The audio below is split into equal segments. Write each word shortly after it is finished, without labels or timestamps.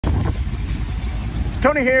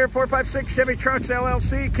Tony here, 456 Chevy Trucks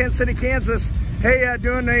LLC, Kansas City, Kansas. Hey,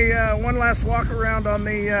 doing a one last walk around on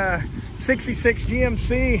the 66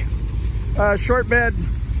 GMC short bed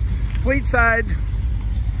fleet side.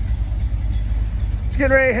 It's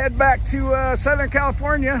getting ready to head back to Southern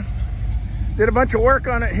California. Did a bunch of work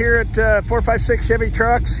on it here at 456 Chevy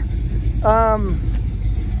Trucks.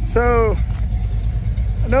 So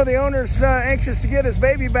I know the owner's anxious to get his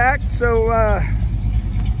baby back, so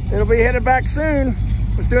it'll be headed back soon.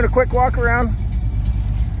 Was doing a quick walk around.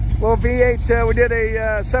 Little V8, we did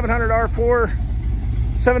a 700 R4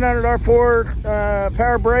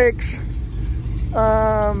 power brakes.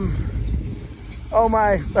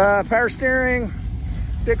 Power steering.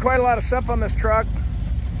 Did quite a lot of stuff on this truck.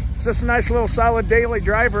 It's just a nice little solid daily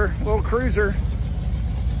driver, little cruiser.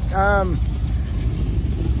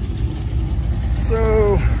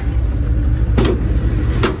 So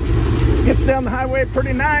gets down the highway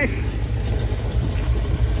pretty nice.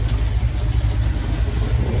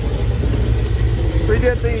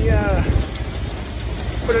 Redid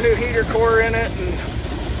put a new heater core in it, and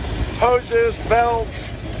hoses,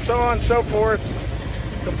 belts, so on and so forth.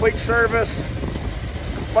 Complete service,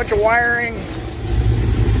 bunch of wiring,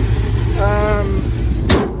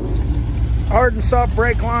 hard and soft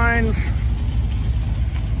brake lines.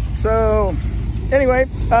 So anyway,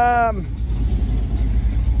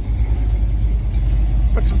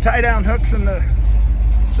 put some tie down hooks in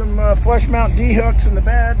some flush mount D hooks in the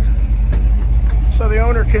bed, so the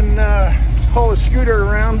owner can haul his scooter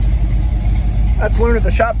around. That's Luna,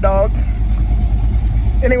 the shop dog.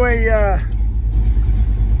 Anyway,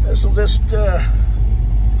 this will just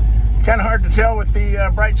kind of hard to tell with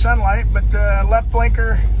the bright sunlight, but left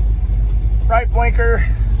blinker, right blinker,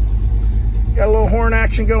 got a little horn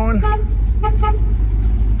action going.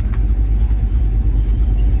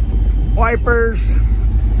 Wipers.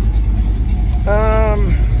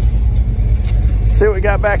 See what we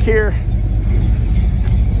got back here.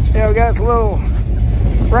 Yeah, we got a little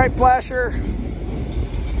right flasher,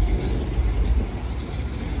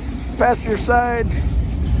 passenger side,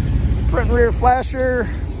 front and rear flasher,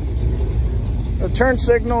 a turn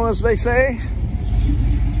signal, as they say.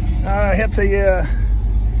 Hit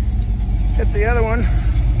the other one,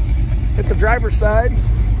 hit the driver's side.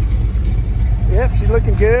 Yep, she's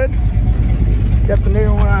looking good. Got the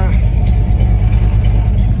new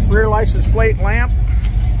rear license plate lamp,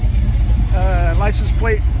 license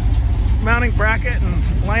plate mounting bracket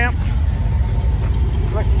and lamp.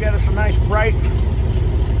 Looks like we got us a nice bright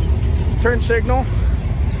turn signal.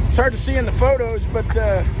 It's hard to see in the photos, but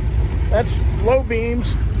that's low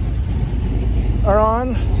beams are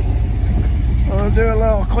on. We'll do a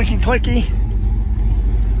little clicky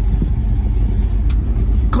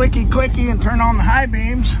and turn on the high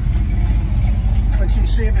beams. But you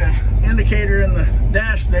see the indicator in the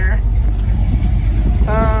dash there.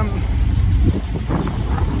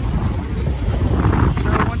 So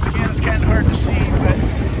once again, it's kind of hard to see, but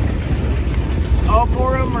all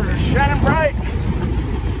four of them are shining bright.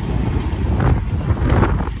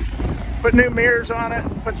 Put new mirrors on it.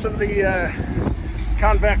 Put some of the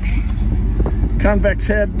convex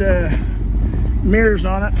head mirrors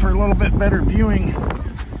on it for a little bit better viewing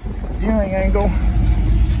angle.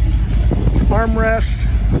 Armrest.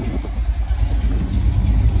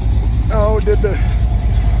 Did the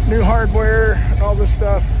new hardware and all this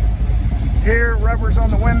stuff. Here, rubbers on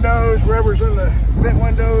the windows, rubbers in the vent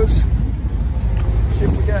windows. Let's see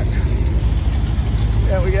if we got,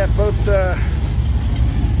 yeah, we got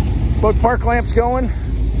both park lamps going.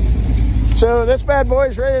 So this bad boy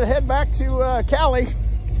is ready to head back to Cali.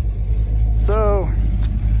 So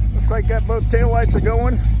looks like got both tail lights are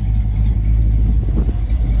going.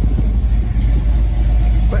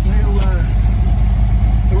 Put new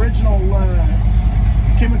original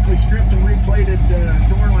chemically stripped and replated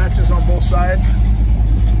door latches on both sides.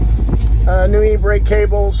 New e-brake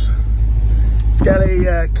cables. It's got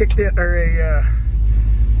a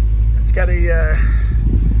it's got a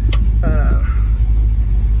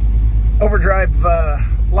overdrive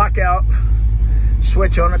lockout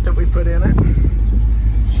switch on it that we put in it.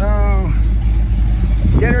 So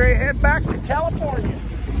getting ready to head back to California.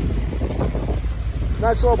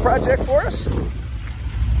 Nice little project for us.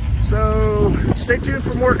 So stay tuned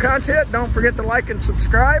for more content. Don't forget to like and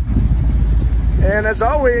subscribe. And as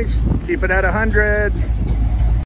always, keep it at 100.